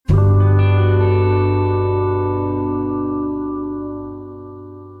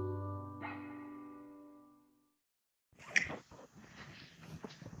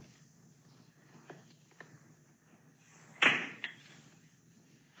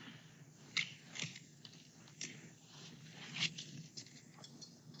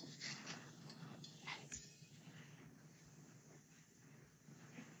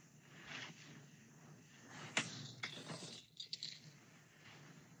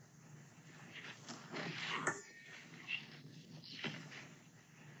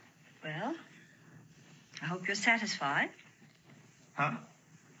hope you're satisfied. Huh?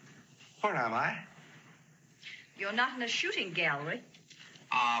 Where am I? You're not in a shooting gallery.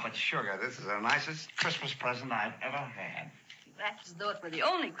 Ah, but sugar, this is the nicest Christmas present I've ever had. You act as though it were the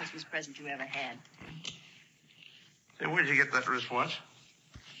only Christmas present you ever had. Say, where'd you get that wristwatch?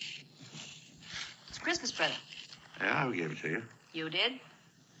 It's a Christmas present. Yeah, who gave it to you? You did?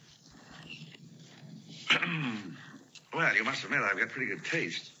 Well, you must admit I've got pretty good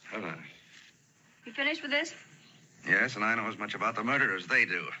taste, haven't I? You finished with this? Yes, and I know as much about the murder as they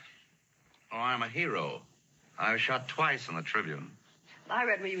do. Oh, I'm a hero. I was shot twice in the Tribune. Well, I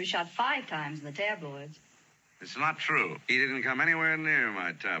read where you were shot 5 times in the tabloids. It's not true. He didn't come anywhere near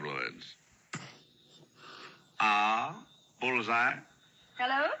my tabloids. Ah, bullseye.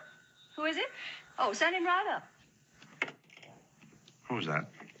 Hello? Who is it? Oh, send him right up. Who's that?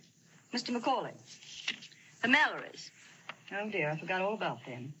 Mr. Macaulay. The Mallorys. Oh, dear, I forgot all about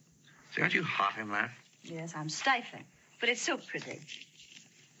them. See, aren't you hot in that? Yes, I'm stifling, but it's so pretty.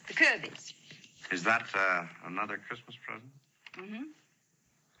 The Kirbys. Is that another Christmas present? Mm-hmm.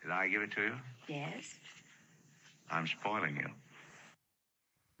 Did I give it to you? Yes. I'm spoiling you.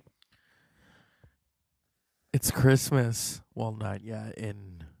 It's Christmas. Well, not yet.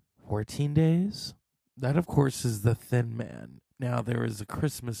 In 14 days? That, of course, is The Thin Man. Now, there is a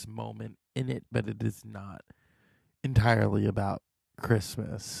Christmas moment in it, but it is not entirely about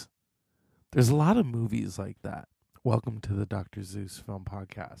Christmas. There's a lot of movies like that. Welcome to the Dr. Zeus Film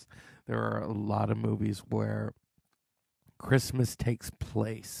Podcast. There are a lot of movies where Christmas takes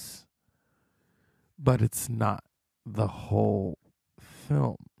place, but it's not the whole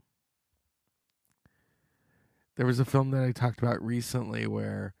film. There was a film that I talked about recently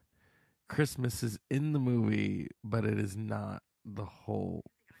where Christmas is in the movie, but it is not the whole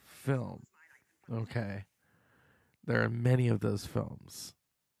film. Okay. There are many of those films.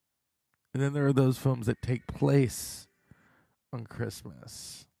 And then there are those films that take place on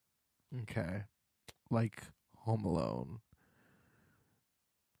Christmas. Okay. Like Home Alone.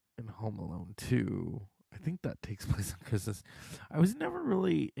 And Home Alone 2. I think that takes place on Christmas. I was never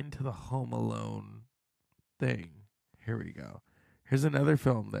really into the Home Alone thing. Here we go. Here's another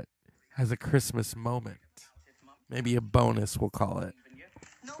film that has a Christmas moment. Maybe a bonus, we'll call it.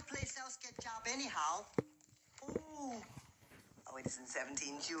 No place else get job anyhow. Ooh. Oh, it isn't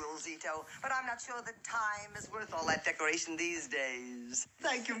 17 jewels, Ito, but I'm not sure the time is worth all that decoration these days.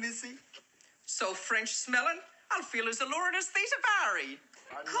 Thank you, Missy. So French smelling, I'll feel as alluring as Theta Barry.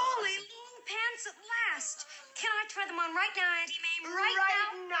 Coley, long pants at last. Can I try them on right now, Auntie Mame?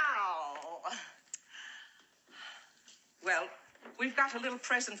 Right now. Well, we've got a little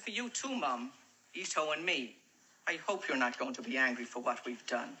present for you too, Mum. Ito and me. I hope you're not going to be angry for what we've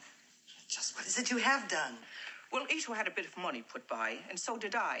done. Just what is it you have done? Well, Ito had a bit of money put by, and so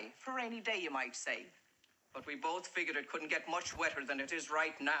did I. For a rainy day, you might say. But we both figured it couldn't get much wetter than it is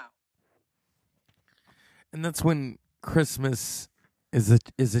right now. And that's when Christmas is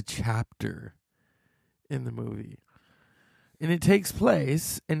a chapter in the movie. And it takes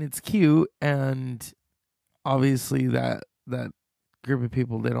place, and it's cute, and obviously that group of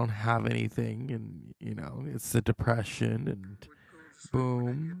people, they don't have anything, and, you know, it's the Depression, and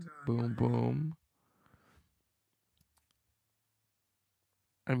boom, boom, boom.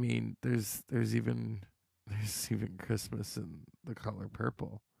 I mean, there's even Christmas in The Color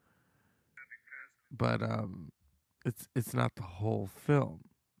Purple. But it's not the whole film.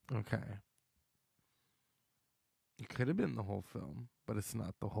 Okay. It could have been the whole film, but it's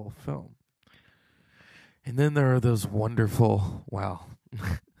not the whole film. And then there are those wonderful, well,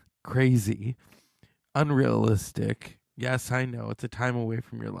 crazy, unrealistic, yes, I know, it's a time away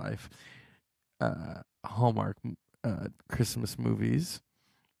from your life, Hallmark Christmas movies.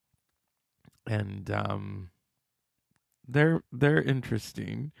 And they're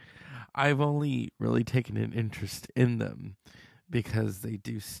interesting. I've only really taken an interest in them because they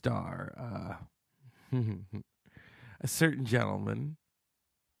do star a certain gentleman.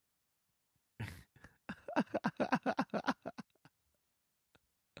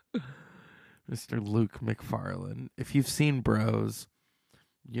 Mr. Luke McFarlane. If you've seen Bros,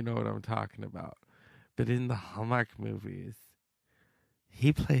 you know what I'm talking about. But in the Hallmark movies,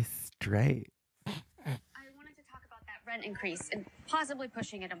 he plays straight. I wanted to talk about that rent increase and possibly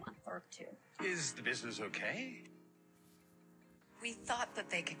pushing it a month or two. Is the business okay? We thought that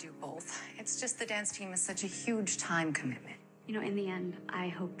they could do both. It's just the dance team is such a huge time commitment. You know, in the end, I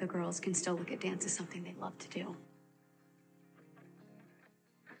hope the girls can still look at dance as something they love to do.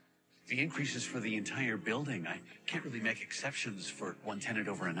 The increase is for the entire building. I can't really make exceptions for one tenant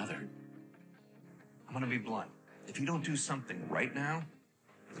over another. I'm gonna be blunt. If you don't do something right now,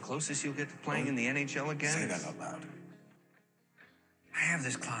 The closest you'll get to playing in the NHL again. Say that out loud. I have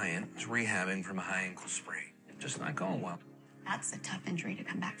this client who's rehabbing from a high ankle sprain. Just not going well. That's a tough injury to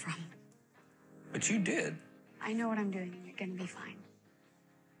come back from. But you did. I know what I'm doing, and you're gonna be fine.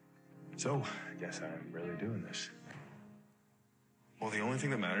 So, I guess I'm really doing this. Well, the only thing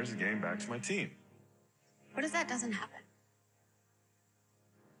that matters is getting back to my team. What if that doesn't happen?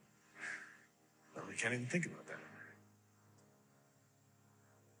 Well, we can't even think about that.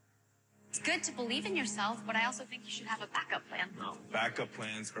 It's good to believe in yourself, but I also think you should have a backup plan. No. Backup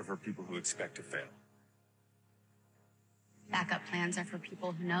plans are for people who expect to fail. Backup plans are for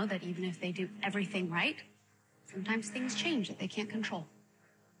people who know that even if they do everything right, sometimes things change that they can't control.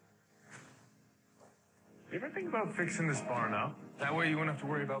 You ever think about fixing this bar now? That way you won't have to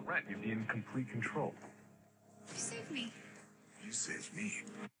worry about rent. You'd be in complete control. You saved me. You saved me.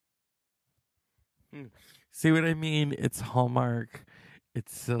 See what I mean? It's Hallmark.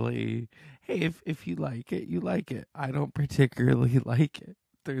 It's silly. Hey, if you like it, you like it. I don't particularly like it.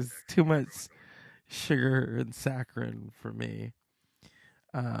 There's too much sugar and saccharin for me.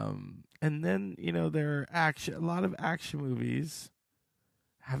 And then, there are a lot of action movies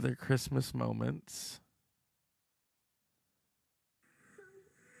have their Christmas moments.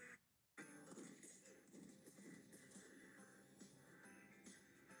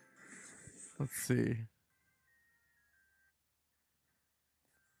 Let's see.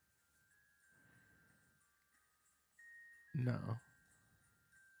 No.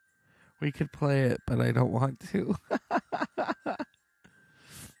 We could play it, but I don't want to.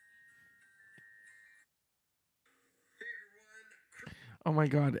 Oh my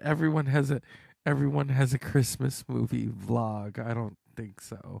god, everyone has a Christmas movie vlog. I don't think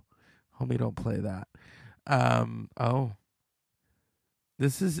so. Homie, don't play that.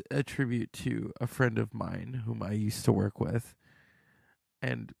 This is a tribute to a friend of mine whom I used to work with.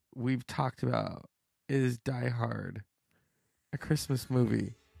 And we've talked about, is Die Hard a Christmas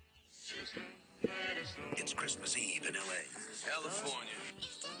movie? It's Christmas Eve in L.A. California.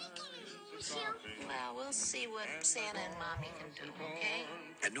 Well, we'll see what Santa and Mommy can do, okay?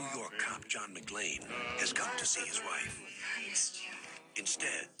 A New York cop, John McClane, has come to see his wife.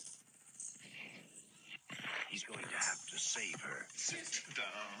 Instead, he's going to have to save her. Sit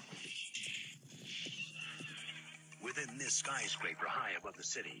down. Within this skyscraper high above the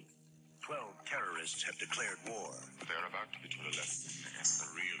city, 12 terrorists have declared war. They're about to be to the left. The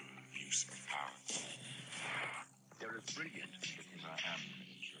real use of power. They're as brilliant. I am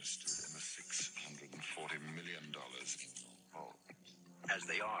interested in the $640 million involved. As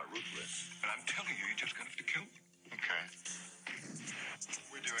they are ruthless. But I'm telling you, you just gonna have to kill me. Okay.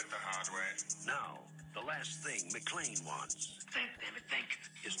 We do it the hard way. Now, the last thing McClane wants. Think, David, think.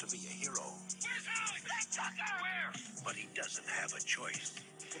 Is to be a hero. Where's Howie? Hey, Tucker! Where? But he doesn't have a choice.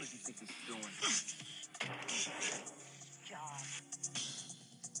 What does he think he's doing? John.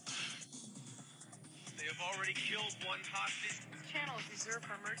 They have already killed one hostage. This channel is reserved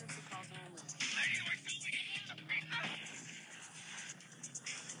for emergency calls only.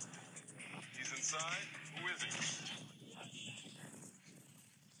 He's inside? Who is he?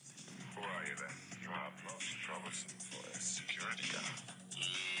 Who are you then? You are most troublesome for a security guard.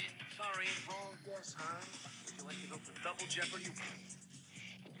 Sorry, wrong guess, huh? Would you like to go for double jeopardy? Do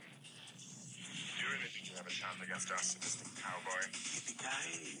you really think you have a chance against our sadistic cowboy?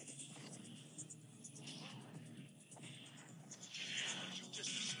 Yippee-ki-yay. You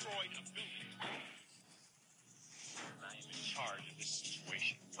just destroyed a building. I am in charge of this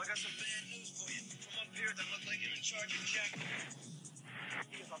situation. I got some bad news for you. From up here, that look like you're in charge of Jack.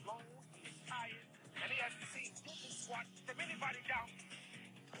 He is alone, he is tired, and he has seen Brooklyn SWAT from anybody down.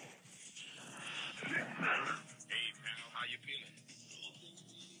 Hey, pal, how you feeling?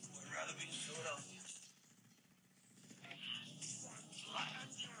 I'd rather be in Philadelphia.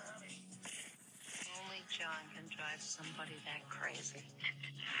 Only John can drive somebody that crazy.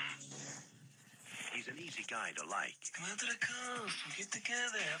 He's an easy guy to like. Come out to the coast. We'll get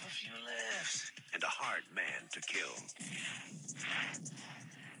together, have a few laughs. And a hard man to kill.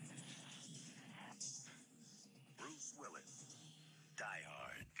 Bruce Willis. Die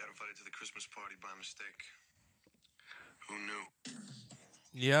Hard. Got invited to the Christmas party by mistake. Who knew?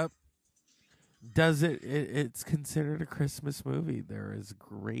 Yep. Does it's considered a Christmas movie. There is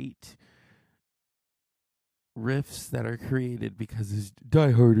great riffs that are created because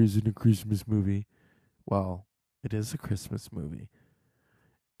Die Hard isn't a Christmas movie. Well, it is a Christmas movie.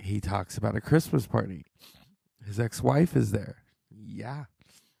 He talks about a Christmas party. His ex-wife is there. Yeah.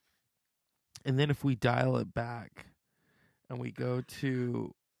 And then if we dial it back and we go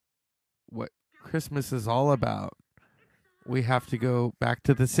to what Christmas is all about, we have to go back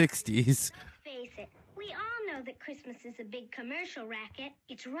to the 60s. Face it, we all know that Christmas is a big commercial racket.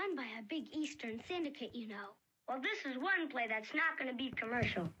 It's run by a big Eastern syndicate, you know. Well, this is one play that's not going to be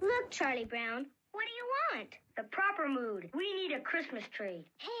commercial. Look, Charlie Brown, what do you want? The proper mood. We need a Christmas tree.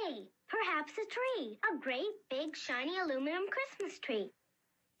 Hey, perhaps a tree. A great, big, shiny aluminum Christmas tree.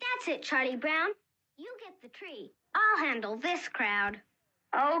 That's it, Charlie Brown. You get the tree. I'll handle this crowd.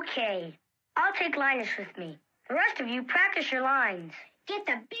 Okay. I'll take Linus with me. The rest of you practice your lines. Get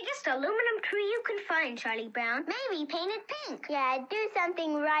the biggest aluminum tree you can find, Charlie Brown. Maybe paint it pink. Yeah, do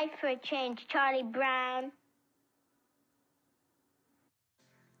something right for a change, Charlie Brown.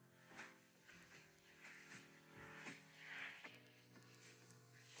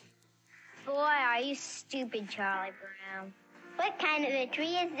 Boy, are you stupid, Charlie Brown. What kind of a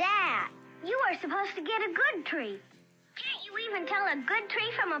tree is that? You are supposed to get a good tree. Can't you even tell a good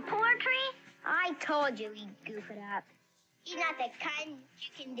tree from a poor tree? I told you he'd goof it up. He's not the kind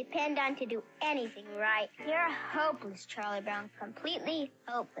you can depend on to do anything right. You're hopeless, Charlie Brown. Completely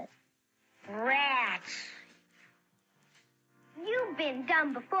hopeless. Rats. You've been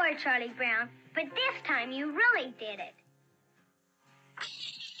dumb before, Charlie Brown, but this time you really did it.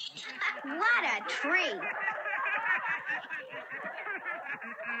 What a tree.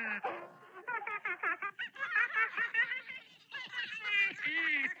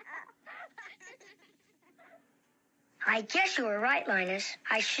 I guess you were right, Linus.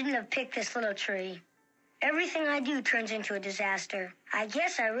 I shouldn't have picked this little tree. Everything I do turns into a disaster. I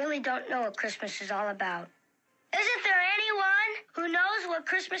guess I really don't know what Christmas is all about. Isn't there anyone who knows what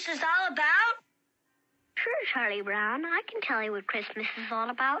Christmas is all about? Sure, Charlie Brown. I can tell you what Christmas is all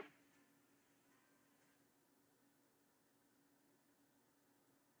about.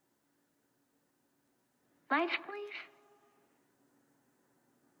 Lights, please.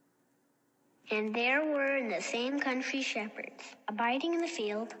 And there were in the same country shepherds, abiding in the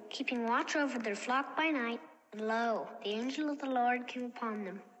field, keeping watch over their flock by night. And lo, the angel of the Lord came upon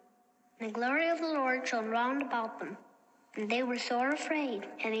them. And the glory of the Lord shone round about them. And they were sore afraid.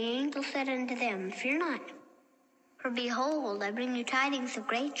 And the angel said unto them, Fear not. For behold, I bring you tidings of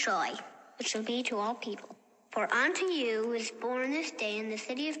great joy, which shall be to all people. For unto you is born this day in the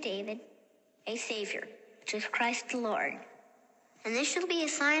city of David a Savior, which is Christ the Lord. And this shall be a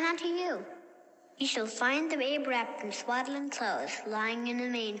sign unto you. You shall find the babe wrapped in swaddling clothes, lying in a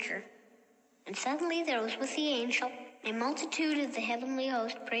manger. And suddenly there was with the angel a multitude of the heavenly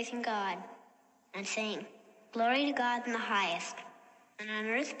host praising God, and saying, Glory to God in the highest, and on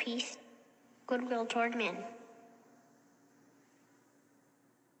earth peace, goodwill toward men.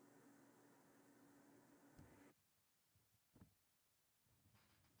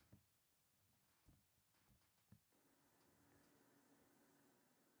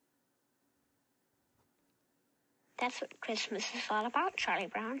 That's what Christmas is all about, Charlie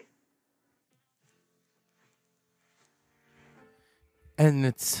Brown. And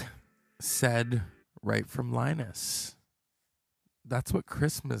it's said right from Linus. That's what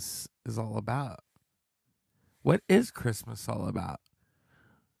Christmas is all about. What is Christmas all about?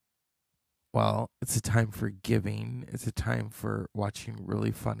 Well, it's a time for giving. It's a time for watching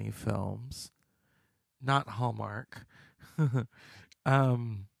really funny films. Not Hallmark.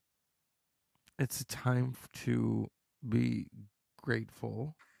 It's a time to be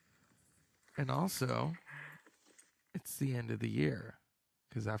grateful. And also, it's the end of the year.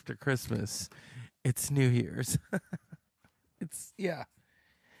 Because after Christmas, it's New Year's. Yeah.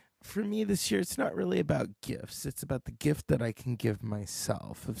 For me this year, it's not really about gifts. It's about the gift that I can give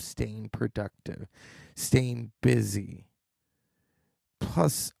myself of staying productive, staying busy.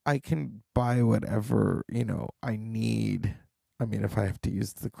 Plus, I can buy whatever, I need. I mean, if I have to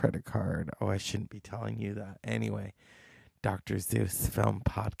use the credit card, I shouldn't be telling you that. Anyway, Dr. Zeus Film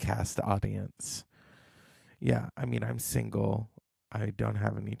Podcast audience. Yeah, I mean, I'm single. I don't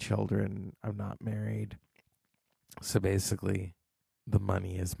have any children. I'm not married. So basically, the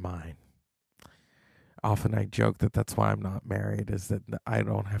money is mine. Often I joke that that's why I'm not married, is that I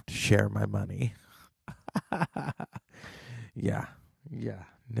don't have to share my money. Yeah.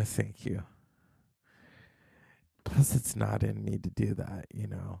 No, thank you. Plus, it's not in me to do that,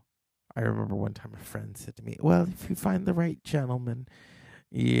 I remember one time a friend said to me, well, if you find the right gentleman.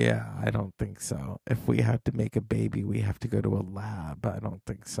 Yeah, I don't think so. If we have to make a baby, we have to go to a lab. I don't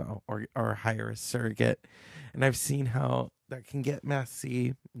think so. Or hire a surrogate. And I've seen how that can get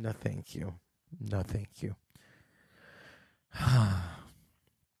messy. No, thank you. No, thank you.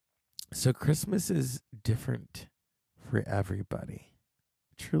 So Christmas is different for everybody.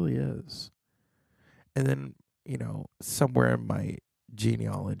 It truly is. And then, somewhere in my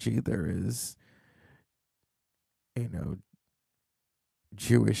genealogy, there is,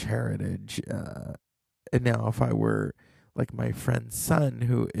 Jewish heritage. And now if I were like my friend's son,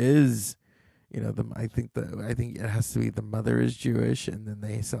 who is, I think it has to be the mother is Jewish, and then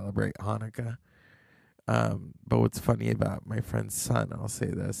they celebrate Hanukkah. But what's funny about my friend's son, I'll say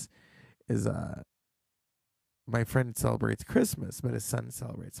this, is my friend celebrates Christmas, but his son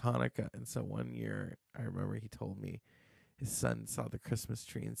celebrates Hanukkah. And so one year, I remember he told me his son saw the Christmas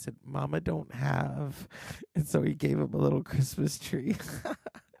tree and said, "Mama don't have," and so he gave him a little Christmas tree,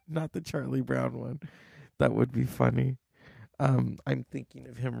 not the Charlie Brown one. That would be funny. I'm thinking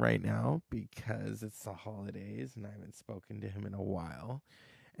of him right now because it's the holidays and I haven't spoken to him in a while.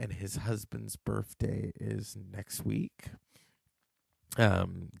 And his husband's birthday is next week,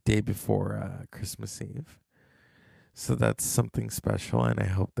 day before Christmas Eve. So that's something special, and I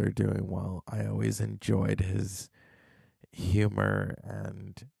hope they're doing well. I always enjoyed his humor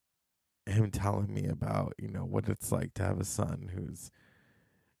and him telling me about, what it's like to have a son who's,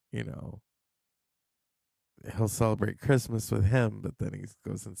 he'll celebrate Christmas with him, but then he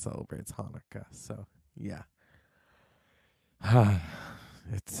goes and celebrates Hanukkah. So, yeah.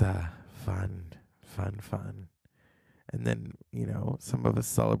 It's fun. And then, some of us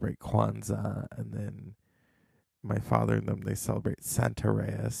celebrate Kwanzaa, and then my father and them, they celebrate Santa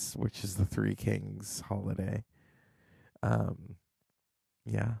Reyes, which is the Three Kings holiday.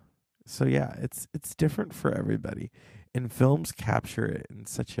 Yeah. So yeah, it's different for everybody. And films capture it in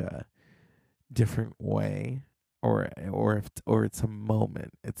such a different way, or it's a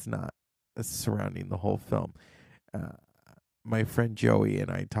moment. It's not surrounding the whole film. My friend Joey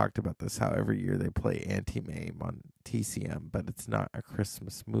and I talked about this, how every year they play Anti-Mame on TCM, but it's not a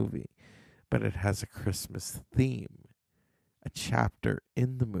Christmas movie. But it has a Christmas theme, a chapter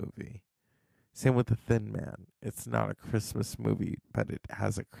in the movie. Same with The Thin Man. It's not a Christmas movie, but it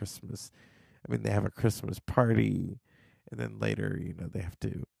has a Christmas. They have a Christmas party, and then later, they have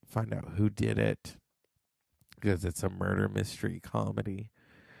to find out who did it because it's a murder mystery comedy.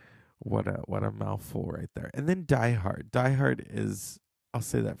 What a mouthful right there. And then Die Hard. Die Hard is, I'll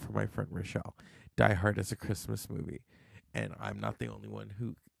say that for my friend Rochelle. Die Hard is a Christmas movie. And I'm not the only one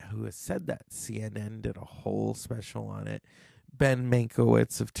who has said that. CNN did a whole special on it. Ben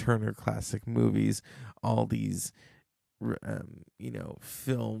Mankiewicz of Turner Classic Movies, all these,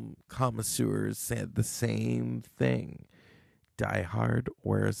 film connoisseurs said the same thing. Die Hard,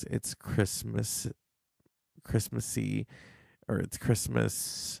 whereas it's Christmassy, or it's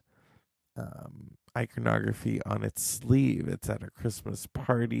Christmas iconography on its sleeve. It's at a Christmas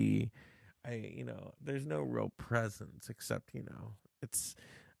party. There's no real presence except, it's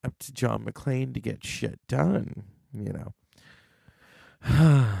up to John McClane to get shit done,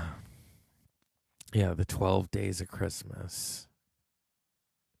 Yeah, the 12 Days of Christmas.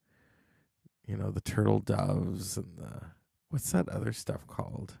 The turtle doves and what's that other stuff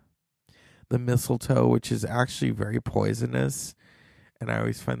called? The mistletoe, which is actually very poisonous. And I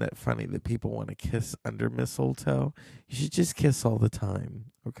always find that funny that people want to kiss under mistletoe. You should just kiss all the time,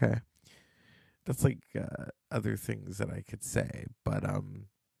 okay? That's like other things that I could say. But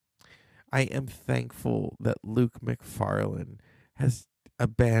I am thankful that Luke McFarlane has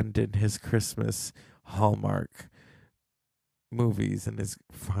abandoned his Christmas Hallmark movies and is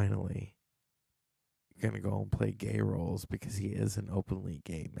finally going to go and play gay roles because he is an openly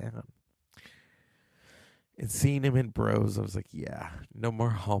gay man. And seeing him in Bros, I was like, yeah, no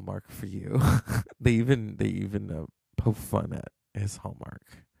more Hallmark for you. They even poke fun at his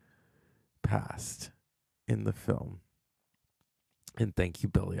Hallmark past in the film. And thank you,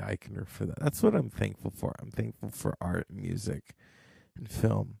 Billy Eichner, for that. That's what I'm thankful for. I'm thankful for art and music and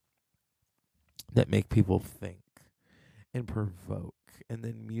film that make people think and provoke. And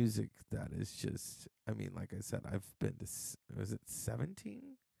then music that is just, like I said, I've been to, was it 17?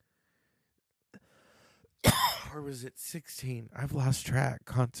 Or was it 16? I've lost track.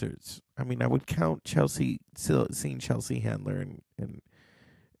 Concerts. I would count seeing Chelsea Handler, and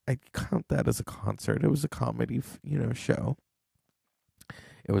I count that as a concert. It was a comedy, show.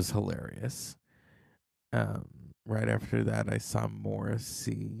 It was hilarious. Right after that, I saw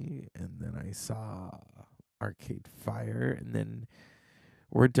Morrissey, and then I saw Arcade Fire, and then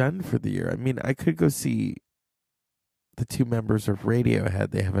we're done for the year. I could go see the two members of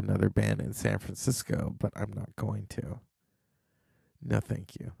Radiohead. They have another band in San Francisco, but I'm not going to. No,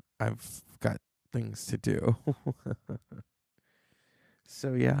 thank you. I've got things to do.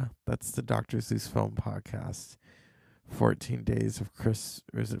 So yeah, that's the Dr. Zeus Film Podcast. 14 days of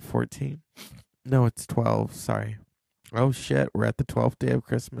is it 14? No, it's 12. Sorry. Oh shit, we're at the 12th day of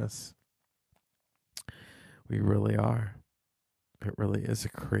Christmas. We really are. It really is a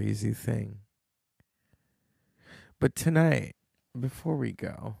crazy thing. But tonight, before we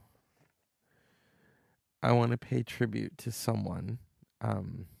go, I want to pay tribute to someone.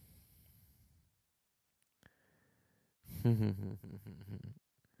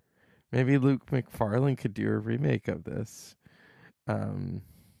 Maybe Luke McFarlane could do a remake of this.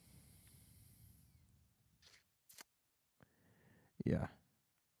 Yeah.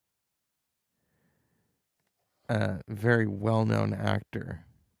 A very well-known actor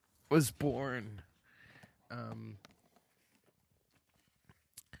was born.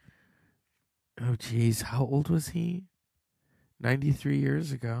 Oh, geez. How old was he? 93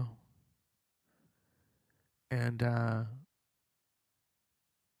 years ago. And,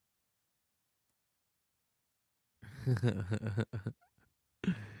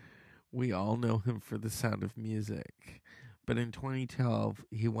 we all know him for The Sound of Music. But in 2012,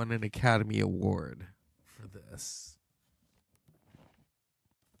 he won an Academy Award for this.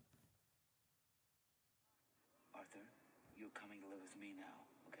 Arthur, you're coming to live with me now,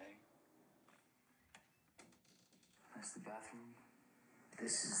 okay? That's the bathroom.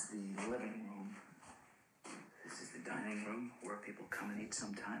 This is the living room. This is the dining room where people come and eat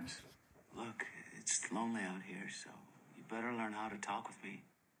sometimes. Look, it's lonely out here, so you better learn how to talk with me.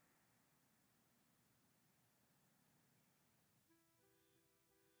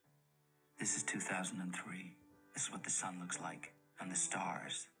 This is 2003. This is what the sun looks like. And the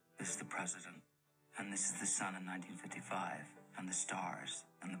stars. This is the president. And this is the sun in 1955. And the stars.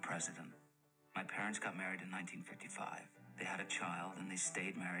 And the president. My parents got married in 1955. They had a child, and they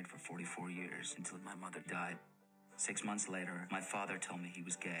stayed married for 44 years until my mother died. 6 months later, my father told me he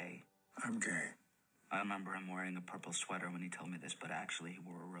was gay. I'm gay. I remember him wearing a purple sweater when he told me this, but actually he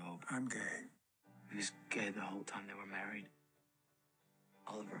wore a robe. I'm gay. He was gay the whole time they were married.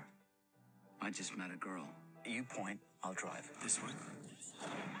 Oliver, I just met a girl. You point, I'll drive. This one.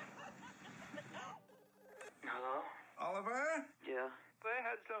 Hello? Oliver? Yeah. They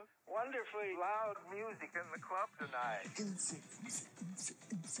had some wonderfully loud music in the club tonight.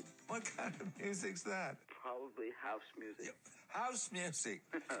 What kind of music's that? Probably house music. House music.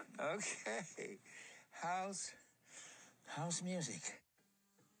 Okay. House music.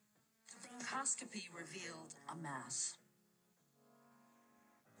 The bronchoscopy revealed a mass.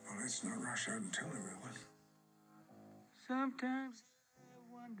 Well, let's not rush out and tell everyone. Sometimes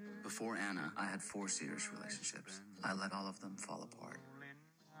Before Anna, I had 4 serious relationships. I let all of them fall apart.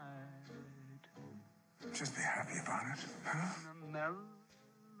 Just be happy about it, huh?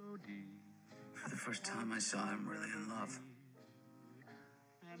 For the first time, I saw him really in love.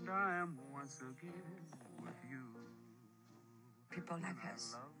 And I am once again with you. People like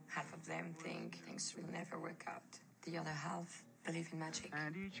us, half of them think things will never work out. The other half believe in magic.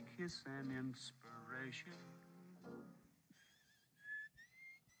 And each kiss an inspiration.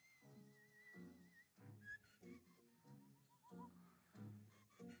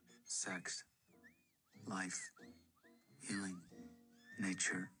 Sex, life, healing,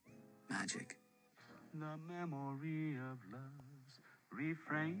 nature, magic. The memory of love's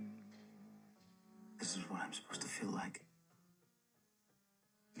refrain. This is what I'm supposed to feel like.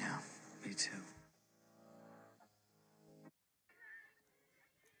 Yeah, me too.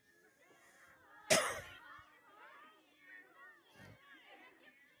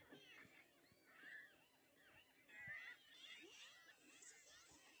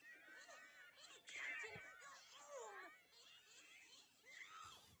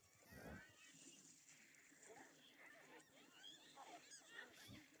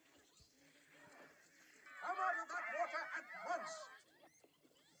 Come out of that water at once!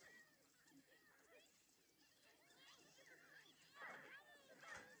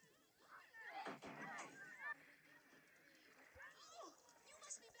 You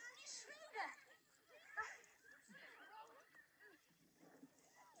must be Barney Schroeder.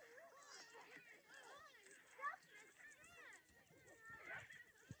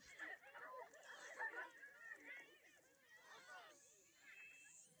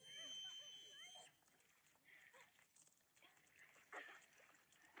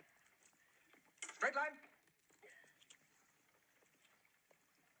 Straight line.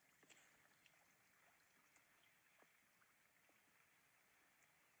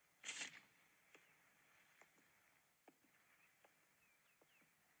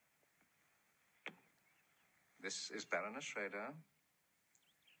 This is Baroness Schrader.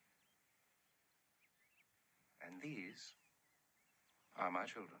 And these are my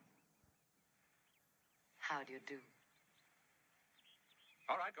children. How do you do?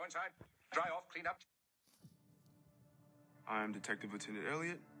 All right, go inside. Dry off, clean up. I'm Detective Lieutenant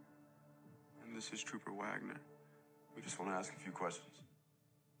Elliot, and this is Trooper Wagner. We just want to ask a few questions.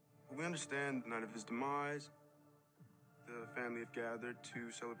 We understand the night of his demise, The family had gathered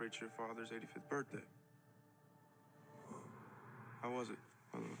to celebrate your father's 85th birthday. How was it?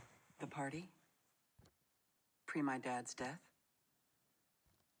 The party? Pre my dad's death?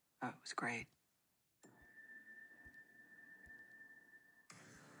 Oh, it was great.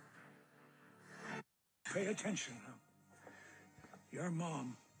 Pay attention now. Your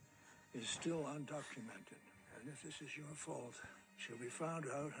mom is still undocumented. And if this is your fault, she'll be found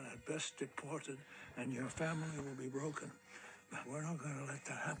out and at best deported, and your family will be broken. But we're not going to let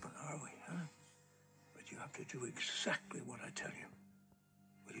that happen, are we, huh? But you have to do exactly what I tell you.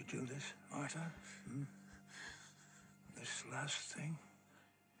 Will you do this, Martha? Hmm? This last thing?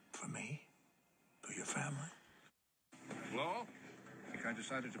 For me? For your family? Law? I think I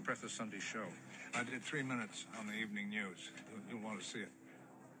decided to press the Sunday show. I did 3 minutes on the evening news. You'll want to see it.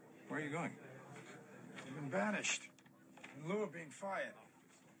 Where are you going? You've been banished. In lieu of being fired.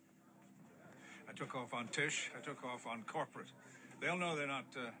 I took off on Tish. I took off on corporate. They'll know they're not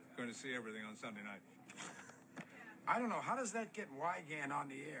going to see everything on Sunday night. I don't know. How does that get Wygan on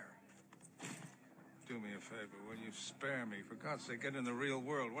the air? Do me a favor, will you? Spare me. For God's sake, get in the real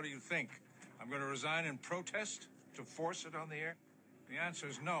world. What do you think? I'm going to resign in protest to force it on the air? The answer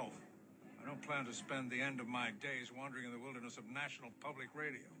is no. I don't plan to spend the end of my days wandering in the wilderness of national public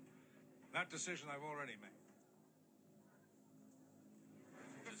radio. That decision I've already made.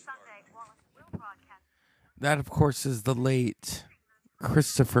 This Sunday, Wallace will broadcast. That, of course, is the late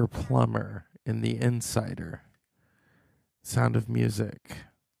Christopher Plummer in The Insider. Sound of Music,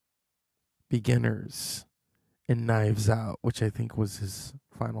 Beginners, and Knives Out, which I think was his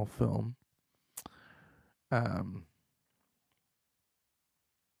final film.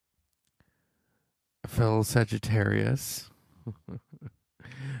 Fellow Sagittarius,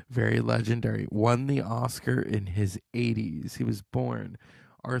 very legendary, won the Oscar in his 80s. He was born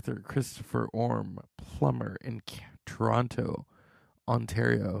Arthur Christopher Orme Plummer in Toronto,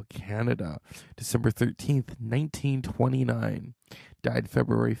 Ontario, Canada, December 13th, 1929. Died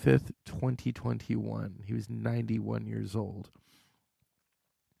February 5th, 2021. He was 91 years old.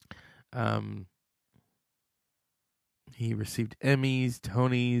 He received Emmys,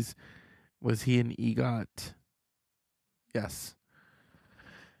 Tonys. Was he an EGOT? Yes.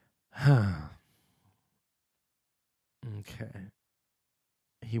 Okay.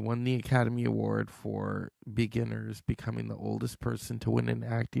 He won the Academy Award for Beginners, becoming the oldest person to win an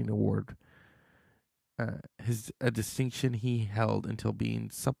acting award. A distinction he held until being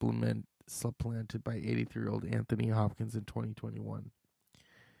supplanted by 83-year-old Anthony Hopkins in 2021.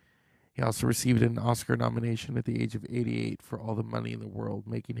 He also received an Oscar nomination at the age of 88 for All the Money in the World,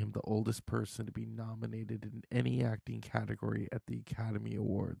 making him the oldest person to be nominated in any acting category at the Academy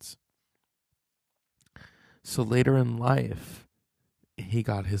Awards. So later in life, he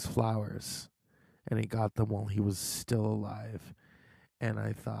got his flowers, and he got them while he was still alive. And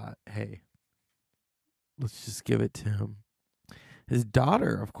I thought, hey, let's just give it to him. His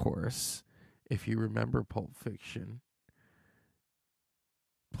daughter, of course, if you remember Pulp Fiction,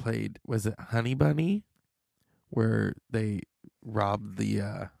 played, was it Honey Bunny? Where they robbed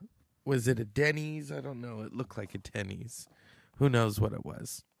the, was it a Denny's? I don't know. It looked like a Denny's. Who knows what it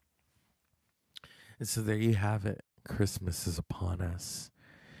was? And so there you have it. Christmas is upon us.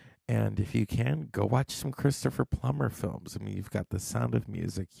 And if you can, go watch some Christopher Plummer films. I mean, you've got The Sound of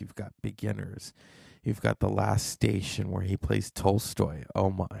Music. You've got Beginners. You've got The Last Station where he plays Tolstoy.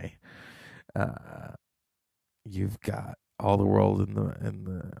 Oh, my. You've got All the World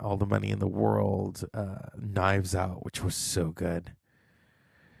and All the Money in the World. Knives Out, which was so good.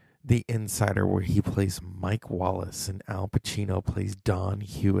 The Insider, where he plays Mike Wallace and Al Pacino plays Don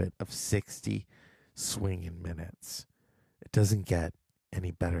Hewitt of 60 swinging minutes. It doesn't get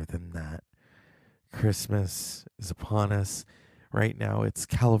any better than that. Christmas is upon us. Right now, it's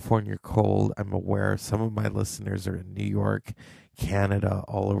California cold. I'm aware some of my listeners are in New York, Canada,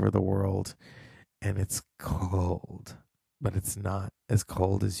 all over the world, and it's cold. But it's not as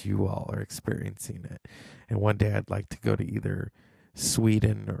cold as you all are experiencing it. And one day I'd like to go to either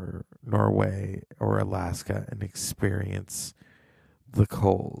Sweden or Norway or Alaska and experience the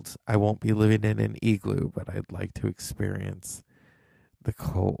cold. I won't be living in an igloo, but I'd like to experience the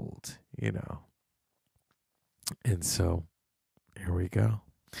cold, you know. And so, here we go.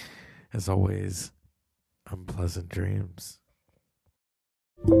 As always, unpleasant dreams.